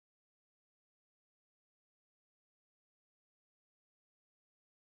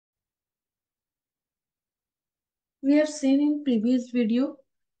We have seen in previous video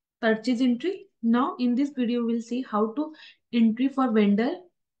purchase entry. Now in this video we'll see how to entry for vendor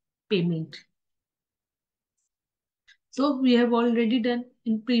payment. So we have already done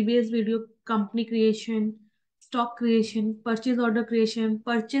in previous video company creation, stock creation, purchase order creation,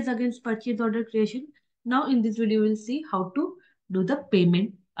 purchase against purchase order creation. Now in this video we'll see how to do the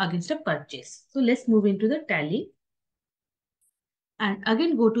payment against a purchase. So let's move into the tally. And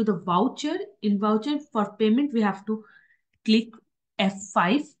again go to the voucher. In voucher for payment we have to click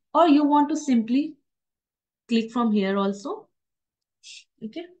F5, or you want to simply click from here also.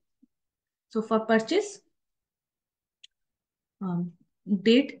 Okay. So for purchase,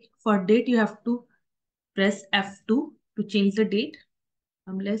 date, for date you have to press F2 to change the date.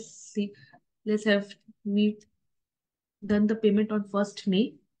 Let's see. Let's have we done the payment on 1st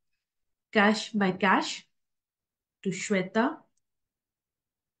May. Cash by cash to Shweta.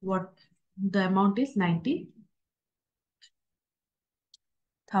 What the amount is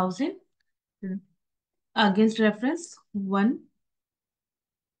 90,000. Against reference 1.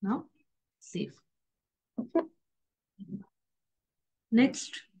 Now save.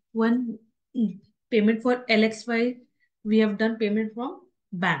 Next one, payment for LXY. We have done payment from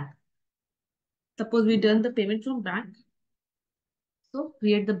bank. Suppose we done the payment from bank. So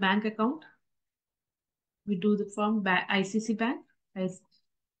create the bank account. We do the from ICC bank.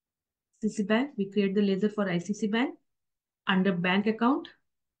 ICC bank. We create the ledger for ICC bank. Under bank account,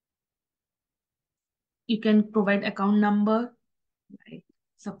 you can provide account number. Right.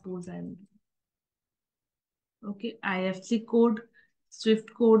 Suppose I'm okay. IFC code,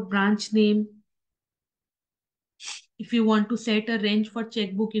 SWIFT code, branch name. If you want to set a range for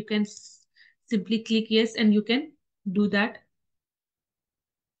checkbook, you can simply click yes and you can do that.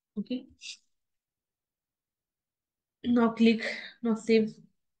 Okay. Now click, now save.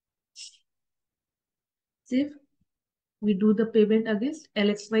 Save. We do the payment against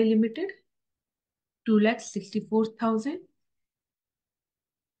LXY Limited, 2,64,000.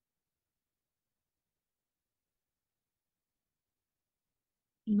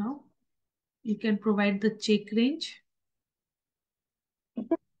 Now you can provide the check range.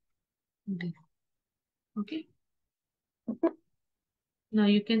 Okay. Now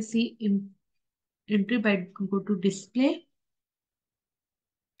you can see in entry by go to display,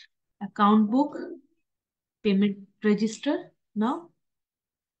 account book, payment register. Now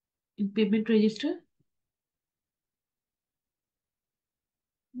in payment register,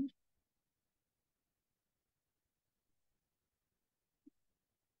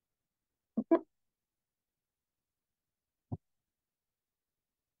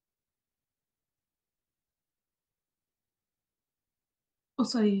 oh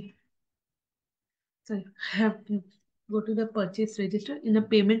sorry, I have to go to the purchase register. In the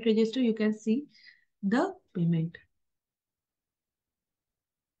payment register, you can see the payment.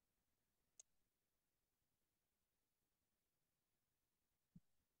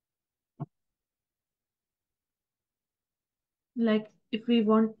 Like if we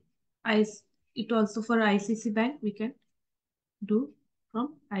want it also for ICC bank, we can do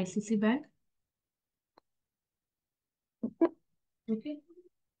from ICC bank. Okay.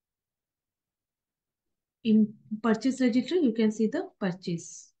 In purchase register, you can see the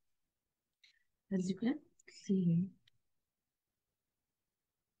purchase, as you can see here.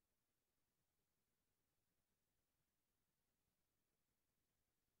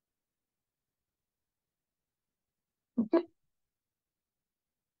 Okay.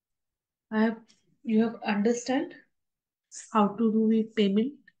 You have understand how to do the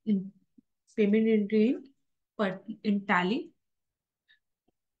payment in payment entry in Tally.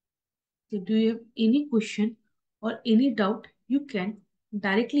 So do you have any question or any doubt, you can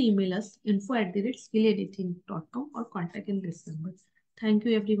directly email us info@skillanything.com or contact in this number. Thank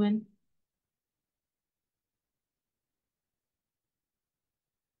you everyone.